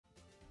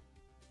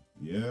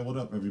Yeah, what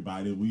up,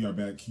 everybody? We are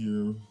back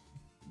here.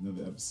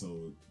 Another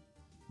episode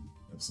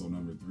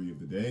number 3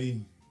 of the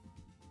day.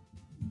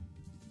 You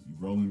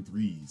rolling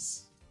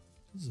threes.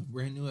 This is a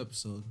brand new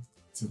episode.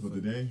 Tip of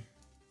the day.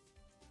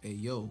 Hey,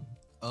 yo.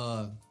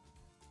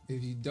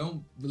 If you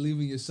don't believe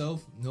in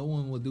yourself, no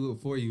one will do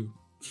it for you.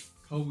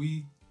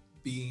 Kobe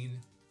Bean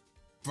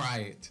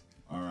Bryant.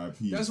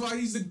 R.I.P. That's why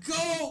he's the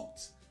GOAT!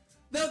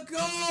 The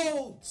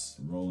GOAT!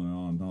 Rolling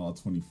on all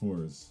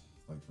 24s.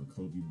 Like for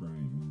Kobe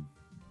Bryant, man.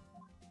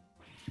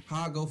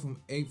 How I go from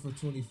 8 for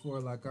 24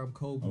 like I'm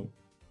Kobe. Oh.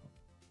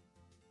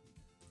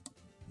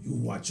 You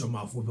watch your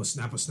mouth, whipper,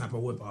 snapper,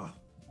 whipper.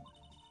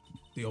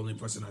 The only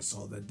person I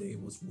saw that day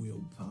was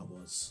Will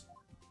Powers.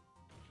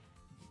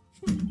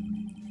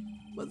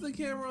 But the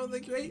camera on the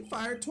grate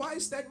fired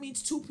twice. That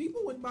means 2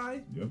 people went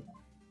by. Yep.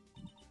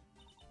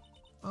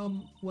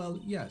 Well,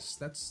 yes,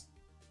 that's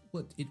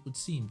what it would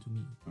seem to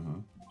me.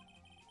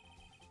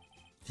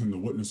 Can the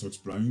witness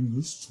explain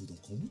this to the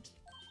court?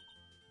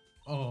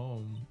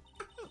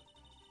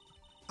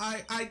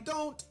 I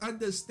don't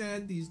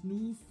understand these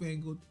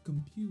newfangled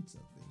computer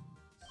things.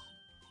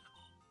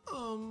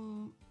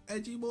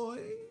 Edgy boy,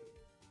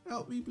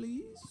 help me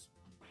please.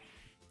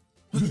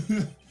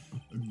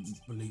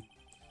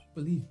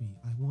 Believe me,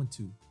 I want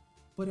to,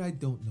 but I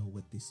don't know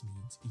what this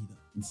means either.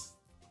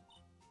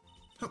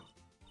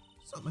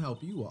 Something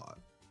help you are.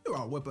 You're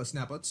a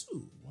whippersnapper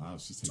too. Wow,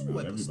 she's 2 taking out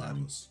everybody.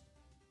 whippersnappers.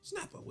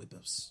 Snapper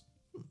whippers.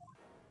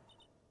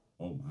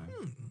 Oh my.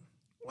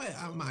 Where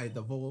am I,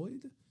 the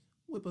void?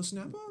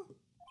 Whippersnapper?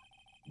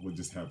 What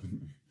just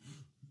happened?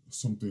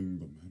 Something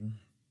the matter,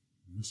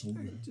 Miss I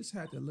Oldman? just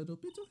had a little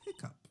bit of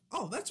hiccup.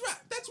 Oh, that's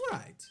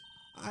right.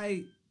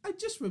 I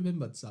just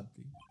remembered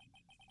something.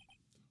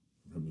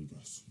 Let me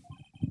guess.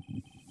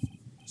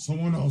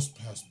 Someone else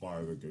passed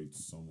by the gate,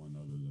 someone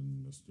other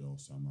than the Steel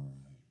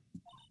Samurai.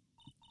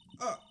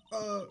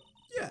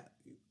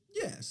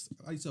 Yes,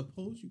 I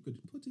suppose you could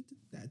put it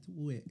that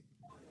way.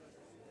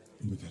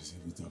 Because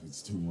every time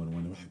it's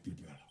 2-1-1, I be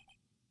better.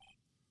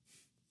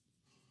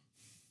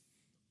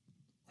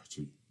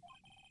 Archie,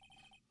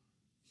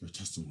 your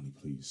testimony,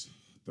 please.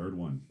 3rd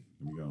one.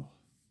 Here we go.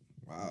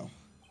 Wow.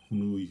 Who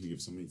knew you could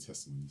give so many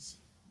testimonies?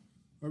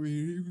 I mean,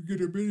 you can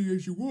get as many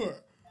as you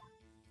want.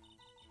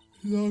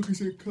 As long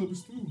as it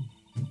comes through.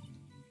 You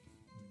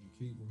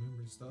keep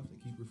remembering stuff, they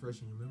keep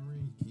refreshing your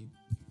memory,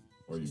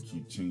 Or you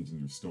keep changing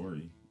your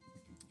story.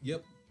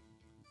 Yep.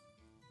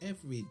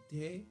 Every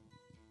day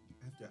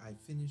after I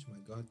finish my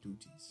guard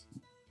duties,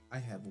 I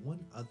have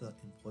one other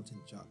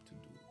important job to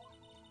do.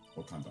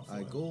 What kind of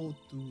I go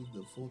through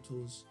the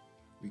photos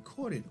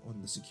recorded on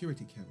the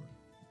security camera,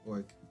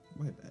 or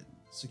my bad,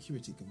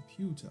 security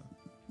computer,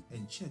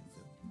 and check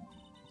them.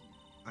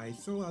 I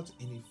throw out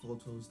any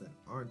photos that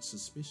aren't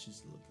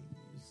suspicious looking,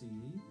 you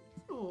see?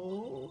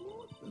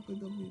 Oh, look at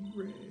the big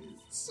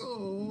breasts.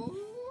 Oh,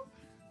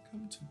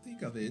 come to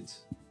think of it,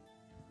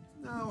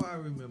 now I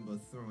remember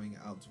throwing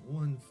out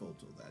one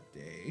photo that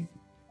day.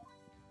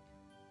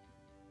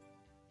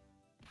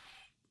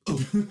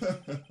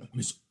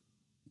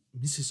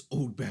 Mrs.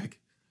 Oldbag,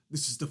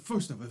 this is the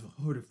first I've ever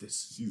heard of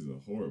this. She's a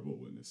horrible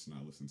witness,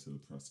 not listen to the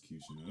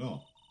prosecution at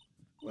all.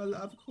 Well,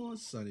 of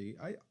course, Sonny.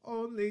 I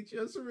only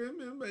just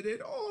remembered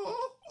it. Oh,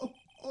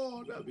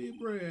 that be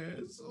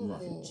breast. Oh.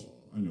 Right.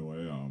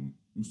 Anyway,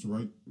 Mr.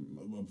 Wright,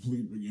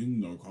 please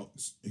begin the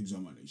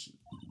cross-examination.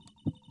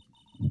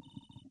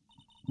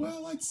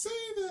 Well, I'd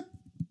say that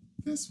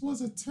this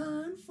was a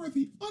turn for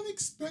the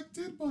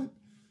unexpected, but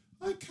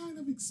I kind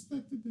of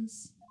expected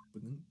this.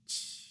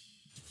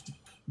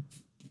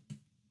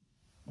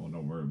 Oh,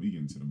 don't worry, we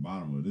getting to the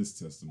bottom of this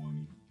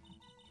testimony.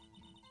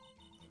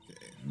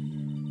 Okay.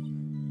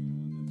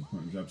 An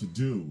important job to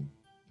do.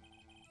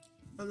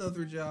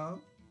 Another job.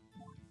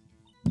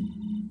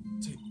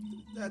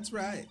 That's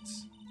right.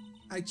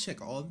 I check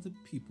all the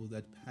people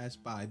that pass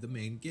by the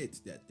main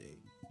gate that day.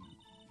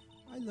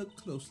 I look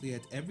closely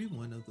at every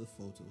one of the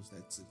photos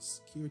that the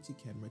security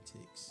camera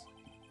takes.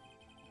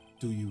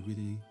 Do you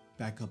really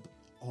back up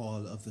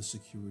all of the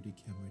security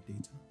camera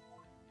data?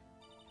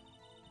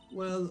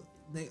 Well,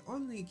 they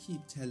only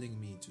keep telling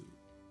me to,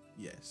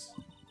 yes.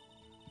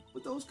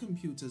 But those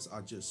computers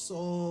are just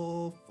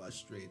so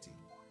frustrating.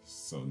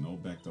 So no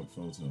backed up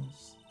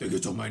photos. They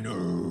get on my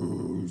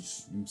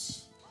nerves.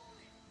 Oops.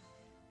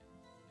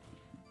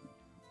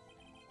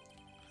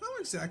 How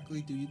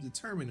exactly do you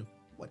determine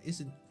what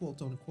isn't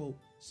quote unquote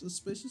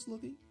suspicious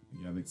looking?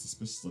 Yeah, I think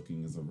suspicious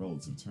looking is a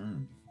relative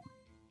term.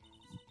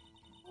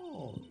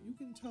 Oh, you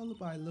can tell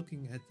by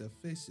looking at their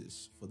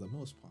faces for the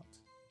most part.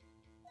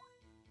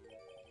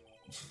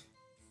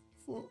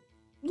 For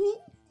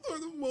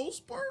the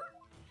most part?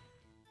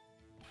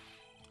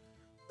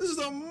 This is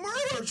a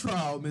murder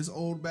trial, Miss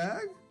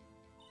Oldbag.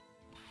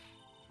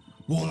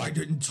 Well, I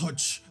didn't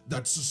touch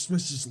that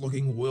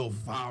suspicious-looking Will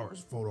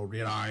Powers photo,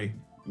 did I?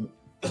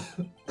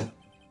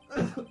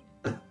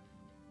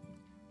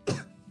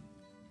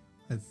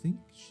 I think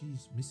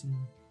she's missing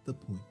the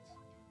point.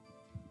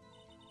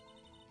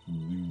 I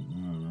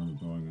remember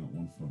throwing out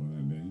one photo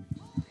that day.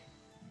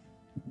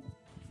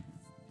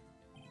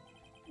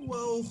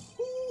 Well,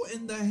 who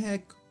in the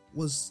heck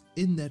was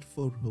in that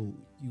photo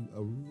you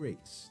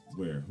erased?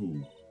 Where?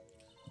 Who?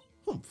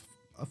 Humph,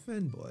 a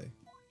fanboy.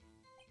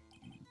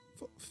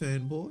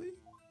 Fanboy?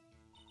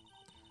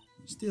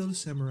 Still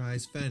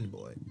Samurai's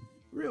fanboy.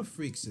 Real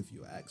freaks if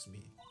you ask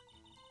me.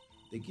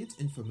 They get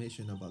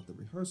information about the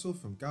rehearsal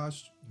from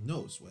gosh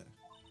knows where.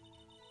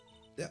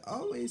 They're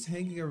always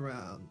hanging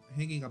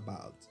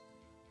about.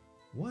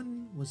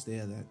 One was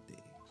there that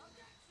day.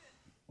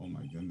 Oh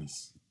my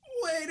goodness.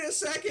 Wait a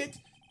second!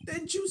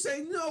 Didn't you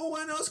say no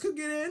one else could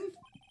get in?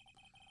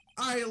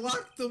 I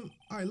locked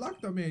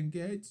the main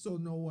gate so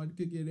no one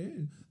could get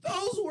in.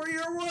 Those were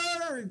your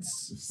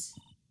words!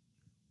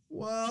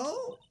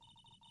 Well,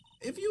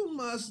 if you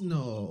must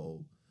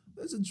know,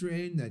 there's a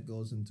drain that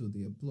goes into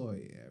the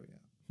employee area.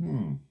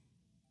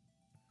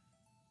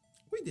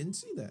 We didn't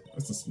see that.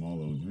 That's a small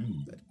little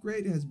drain. That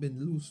grate has been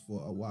loose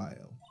for a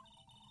while.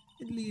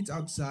 It leads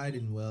outside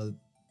and, well,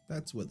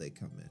 that's where they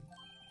come in.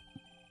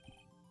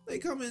 They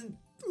come in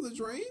through the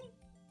drain?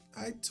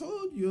 I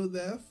told you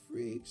they're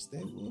freaks.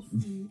 They were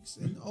freaks.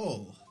 And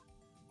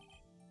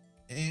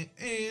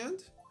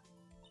and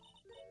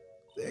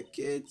they're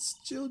kids,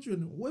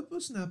 children,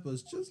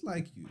 whippersnappers just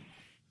like you.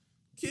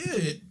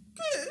 Kids?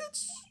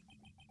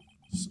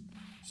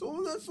 So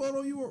on that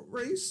photo you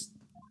erased,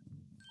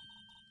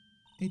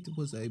 it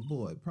was a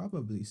boy,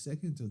 probably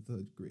 2nd or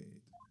 3rd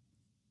grade.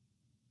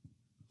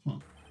 Huh.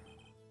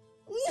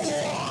 What?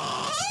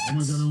 Oh my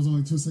god, it was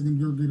only 2 second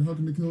grade. How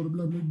can they kill the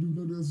blah blah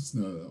blah blah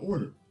blah?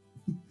 Order.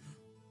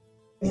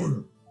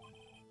 Order.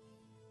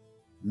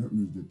 Let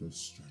me get this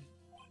straight.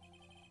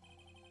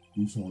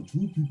 You saw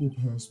 2 people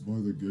pass by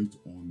the gate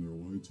on their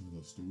way to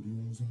the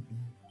studios that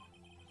day.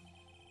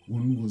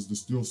 One was the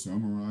Steel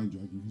Samurai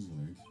dragging his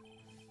leg,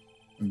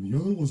 and the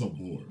other was a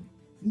boy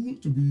who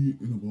looked to be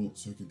in about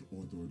 2nd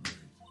or 3rd grade.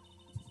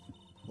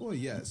 Oh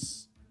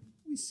yes,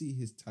 we see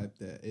his type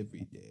there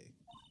every day.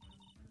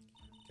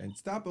 Can't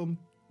stop him,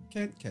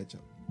 can't catch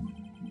him.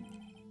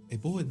 A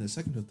boy in the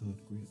 2nd or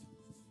 3rd grade.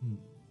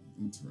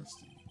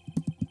 Interesting.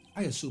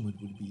 I assume it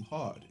would be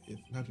hard, if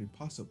not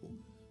impossible,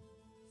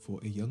 for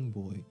a young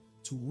boy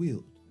to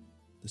wield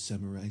the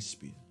samurai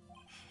spear.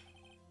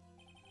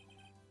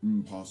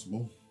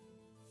 Impossible.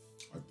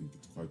 I think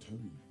it's quite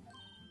heavy.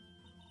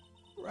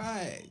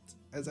 Right.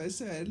 As I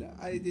said,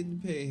 I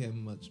didn't pay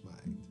him much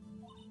mind.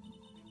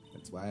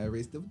 That's why I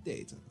erased the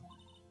data.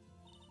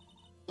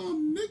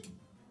 Nick,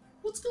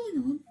 what's going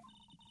on?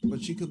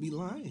 But she could be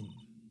lying.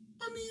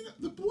 I mean,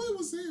 the boy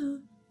was there.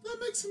 That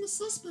makes him a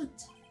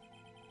suspect.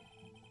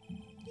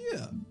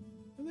 Yeah.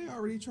 And they're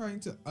already trying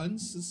to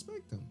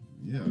unsuspect him.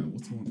 Yeah,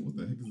 what's going on? What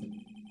the heck is it?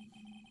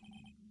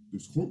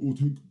 This court will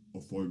take a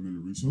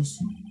 5-minute recess.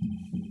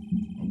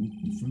 I want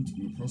the defense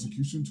and the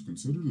prosecution to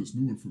consider this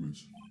new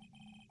information.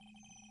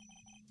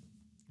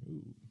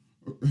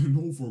 And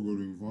no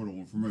forwarding vital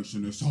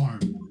information this time.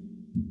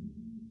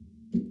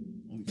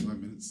 Only 5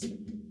 minutes.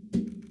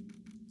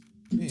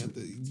 Yeah,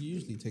 you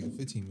usually take a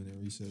 15-minute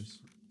recess.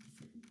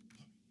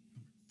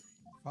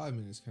 5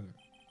 minutes kind of.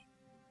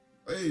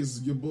 Hey, this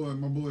is your boy,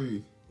 my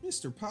boy.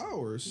 Mr.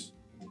 Powers?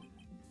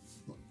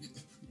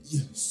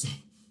 Yes.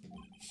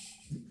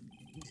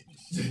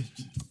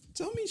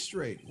 Tell me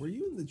straight, were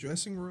you in the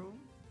dressing room?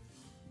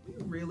 Were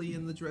you really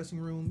in the dressing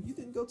room? You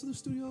didn't go to the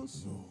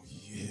studios? Oh,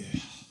 yeah.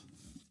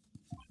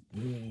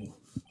 Oh,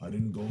 I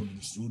didn't go to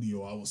the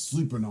studio. I was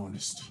sleeping,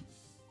 honest.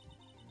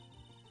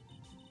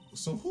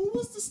 So who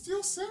was the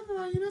Steel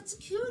Samurai in that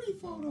security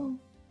photo?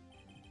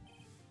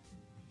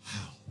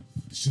 How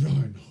should I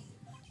know?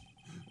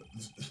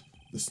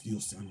 The Steel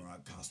Samurai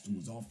costume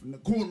was off in the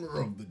corner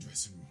of the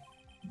dressing room.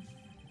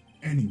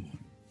 Anyone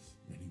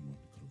could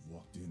have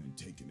walked in and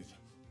taken it.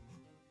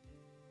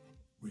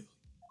 Really?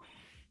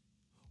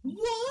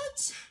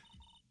 What?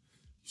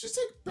 You should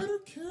take better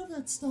care of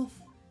that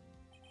stuff.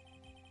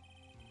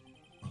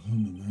 I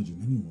couldn't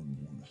imagine anyone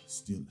would want to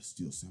steal a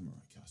Steel Samurai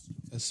costume.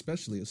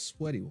 Especially a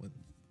sweaty one.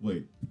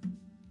 Wait.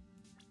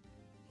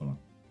 Hold on.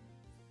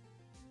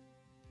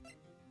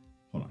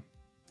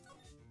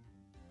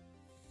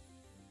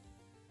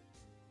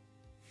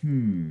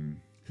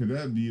 Could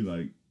that be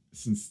like,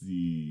 since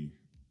the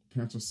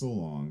pants are so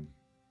long,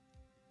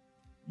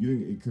 you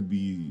think it could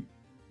be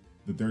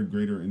the 3rd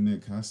grader in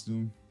that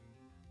costume?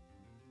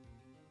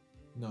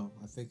 No,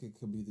 I think it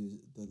could be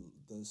the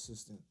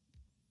assistant.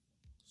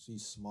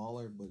 She's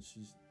smaller, but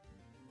she's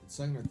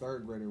the 2nd or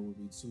 3rd grader would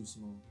be too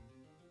small.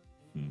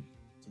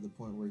 To the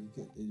point where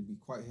it'd be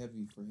quite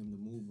heavy for him to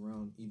move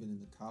around even in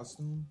the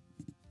costume.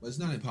 But it's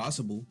not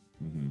impossible.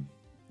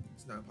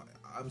 It's not.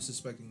 I'm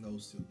suspecting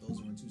those two. Those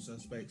are my 2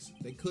 suspects.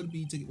 They could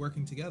be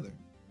working together.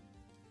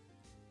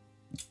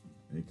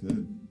 They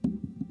could.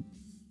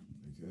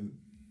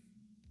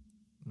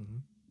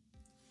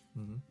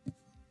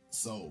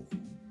 So,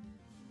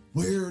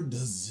 where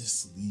does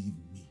this leave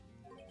me?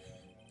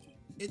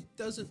 It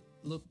doesn't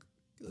look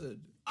good.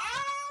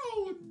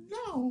 Oh,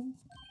 no.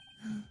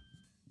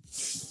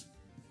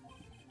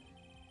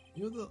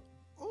 You're the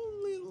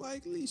only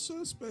likely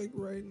suspect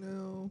right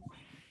now.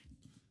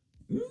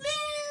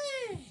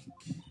 Nick!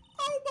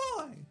 Oh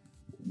boy!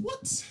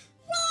 What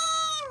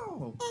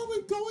Wow! are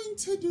we going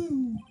to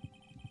do?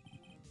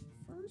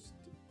 First,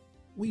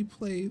 we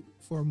play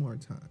for more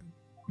time.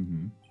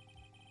 Mm-hmm.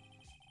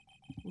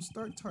 We'll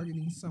start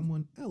targeting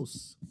someone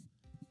else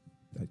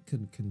that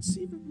could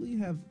conceivably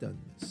have done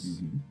this.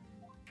 Mm-hmm.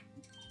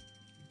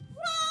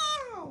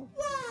 Wow!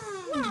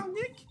 Wow,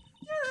 Nick,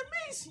 you're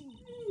amazing.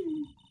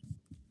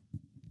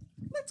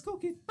 Let's go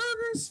get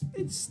burgers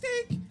and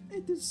steak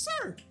and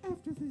dessert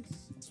after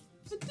this.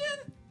 And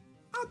then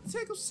I'll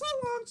take them so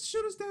long to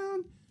shoot us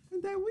down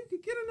and that we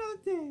could get another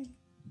day.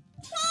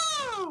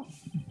 Wow!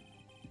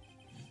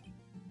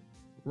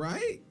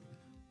 Right?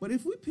 But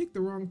if we pick the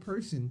wrong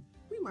person,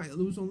 we might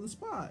lose on the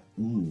spot.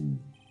 Ooh.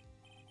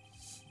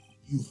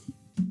 You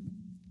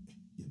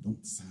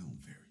don't sound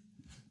very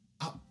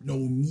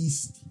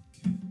optimistic.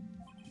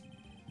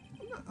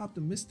 I'm not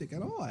optimistic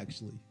at all,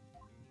 actually.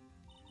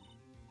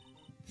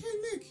 Hey,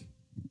 Nick.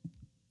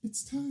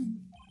 It's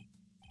time.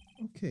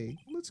 Okay,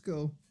 let's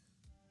go.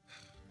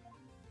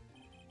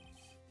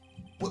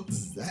 What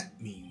does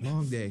that mean?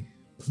 Long day.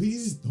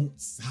 Please don't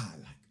sigh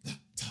like that.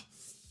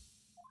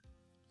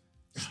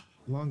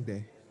 Long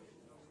day.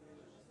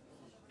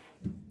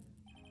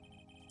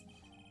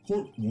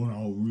 Court will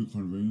now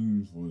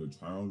reconvene for the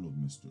trial of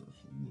Mr.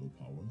 Will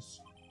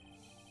Powers.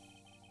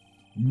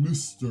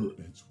 Mr.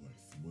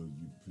 Edgeworth, will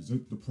you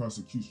present the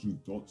prosecution's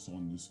thoughts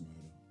on this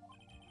matter?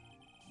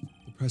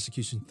 The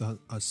prosecution thought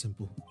us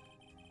simple.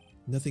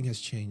 Nothing has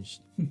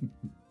changed.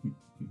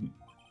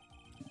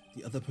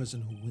 The other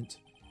person who went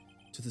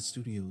to the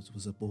studios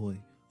was a boy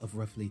of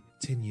roughly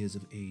 10 years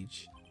of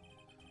age.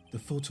 The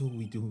photo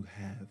we do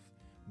have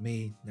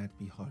may not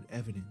be hard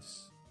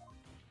evidence.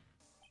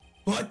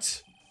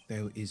 But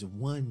there is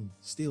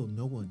still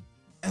no one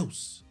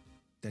else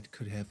that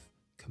could have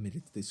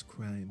committed this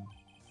crime.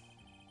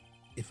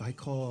 If I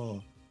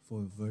call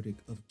for a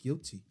verdict of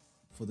guilty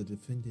for the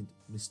defendant,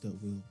 Mr.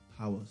 Will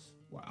Powers.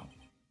 Wow.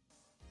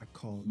 I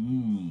called.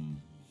 Hmm.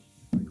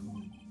 I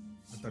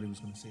thought he was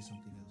going to say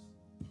something else.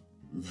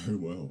 Very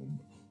well,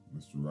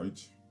 Mr.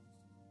 Wright.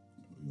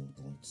 Your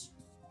thoughts?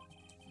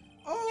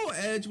 Oh,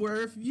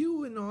 Edgeworth,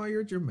 you and all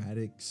your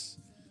dramatics.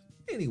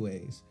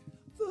 Anyways,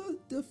 the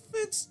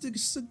defense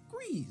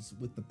disagrees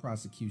with the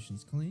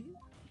prosecution's claim.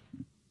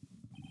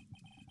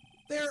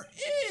 There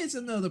is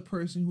another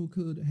person who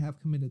could have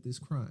committed this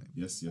crime.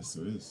 Yes, there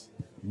is.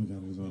 Oh my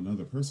God, there's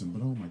another person,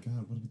 but oh my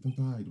God, what if they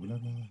died? Blah,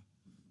 blah.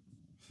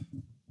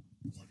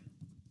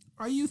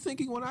 Are you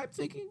thinking what I'm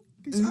thinking?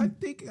 Because I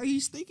think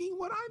he's thinking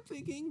what I'm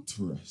thinking.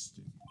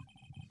 Interesting.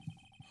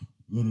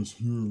 Let us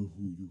hear who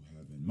you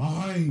have in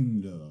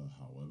mind.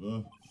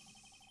 However,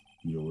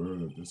 be aware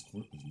that this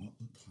court does not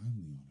look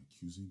kindly on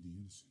accusing the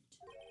innocent.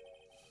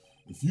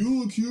 If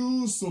you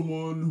accuse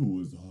someone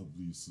who is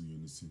obviously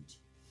innocent,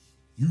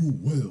 you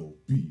will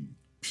be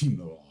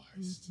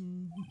penalized.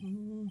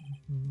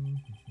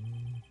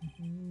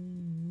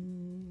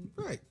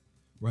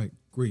 Right,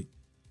 great.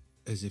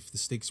 As if the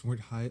stakes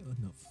weren't high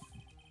enough.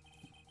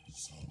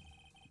 So,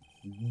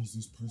 who was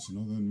this person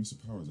other than Mr.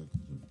 Powers that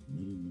could have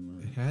committed the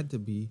murder? It had to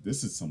be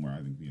This is somewhere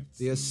I think we have to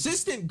the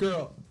assistant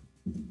girl.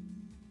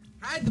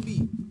 Had to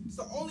be. It's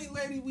the only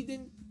lady we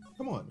didn't.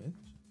 Come on, man.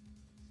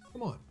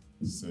 Come on.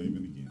 save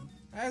it again.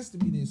 Has to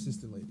be the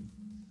assistant lady.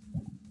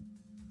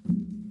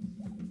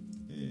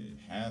 It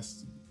has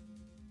to be.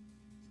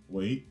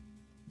 Wait,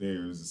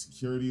 there's a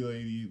security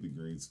lady, the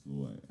grade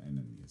school, and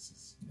then the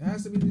assistant. It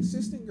has to be the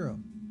assistant girl.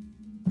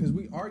 Because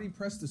we already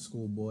pressed the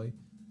schoolboy.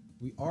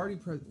 We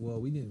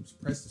didn't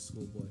press the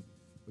schoolboy.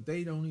 But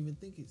they don't even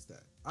think it's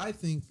that. I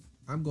think,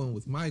 I'm going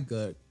with my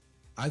gut,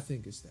 I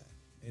think it's that.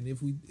 And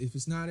if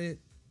it's not it,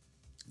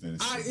 Then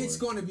it's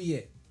going to be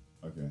it.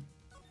 Okay.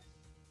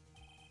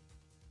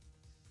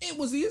 It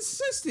was the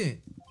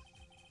assistant.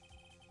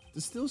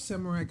 The Steel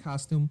Samurai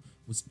costume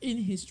was in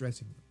his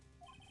dressing room.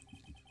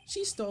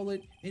 She stole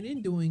it, and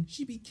in doing,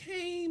 she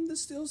became the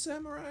Steel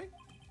Samurai.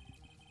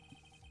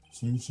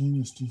 So you're saying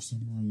the Steel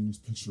Samurai in this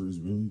picture is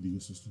really the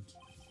assistant?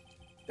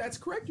 That's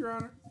correct, Your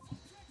Honor.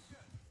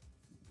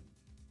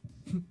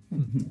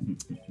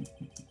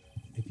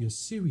 If you're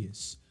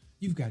serious,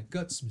 you've got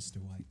guts, Mr.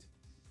 White.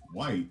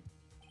 White?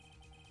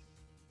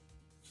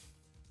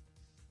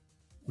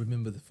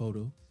 Remember the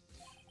photo?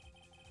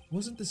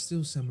 Wasn't the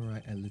Steel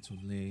Samurai a little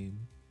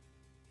lame?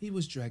 He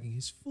was dragging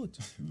his foot.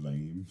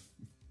 Lame.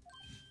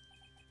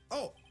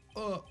 Oh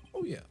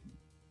yeah.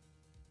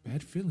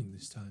 Bad feeling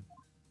this time.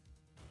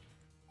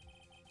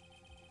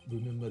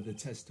 Remember the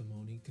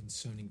testimony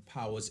concerning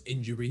Powers'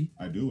 injury?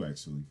 I do,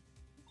 actually.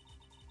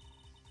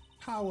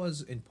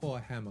 Powers and poor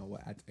Hammer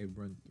were at a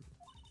run-through.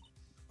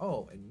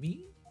 Oh, and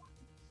me?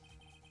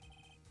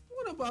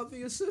 What about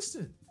the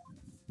assistant?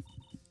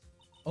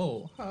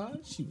 Oh,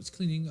 she was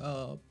cleaning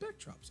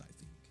backdrops, I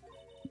think.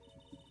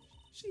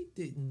 She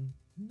didn't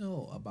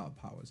know about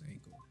Powers'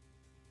 ankle.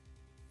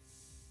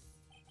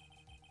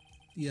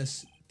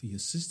 The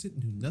assistant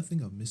knew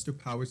nothing of Mr.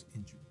 Powers'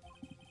 injury.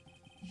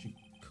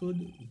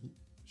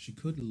 She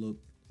could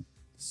look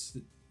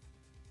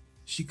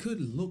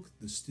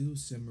the Steel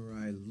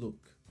Samurai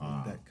look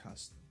in that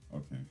costume.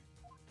 Okay.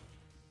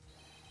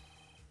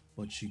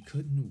 but she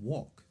couldn't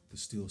walk the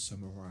steel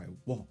samurai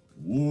walk.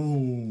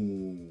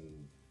 Whoa.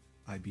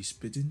 I be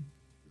spitting,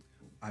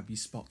 I be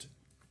spotting.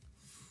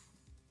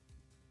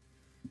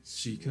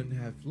 She couldn't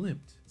have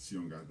limped. She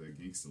don't got that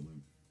gangster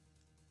limp.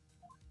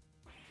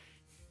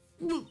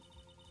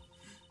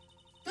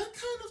 That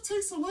kind of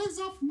takes the legs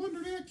off from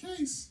under that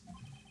case.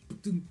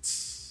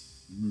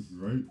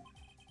 Right?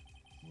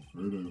 I'm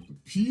afraid I have to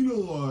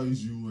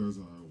penalize you as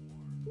I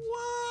warned.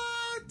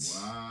 What?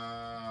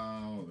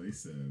 Wow. They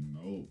said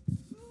no.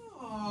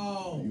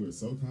 Oh. You were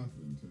so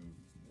confident, too.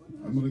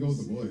 I'm going to go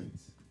with the boy.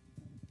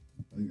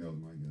 I think that was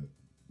my gut.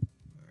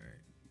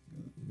 Alright.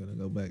 You're going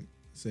to go back.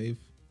 Save?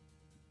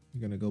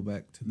 You're going to go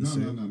back to the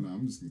No.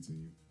 I'm just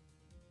continuing.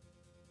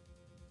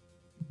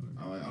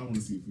 I want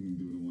to see if we can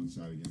do it in one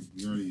shot again.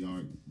 We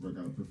already work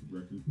out a perfect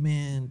record.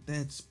 Man,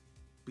 that's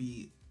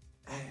BS.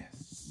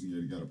 We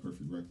already got a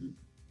perfect record.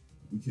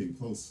 We came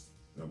close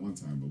that one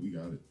time, but we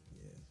got it.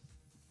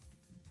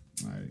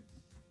 Yeah.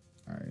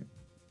 All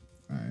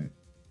right.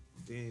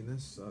 Dang,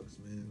 that sucks,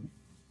 man.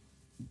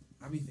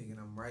 I be thinking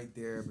I'm right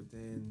there, but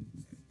then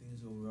things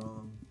go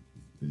wrong.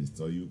 They just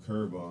throw you a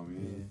curveball,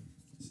 man. Yeah.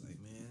 It's like,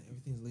 man,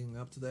 everything's leading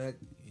up to that,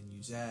 and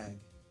you zag.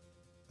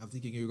 I'm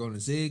thinking you're going to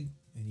zig,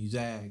 and you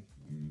zag.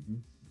 Mm-hmm.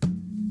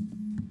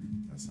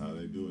 That's how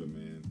they do it,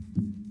 man.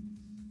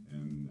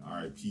 And all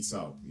right, peace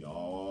out,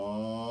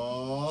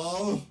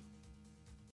 y'all.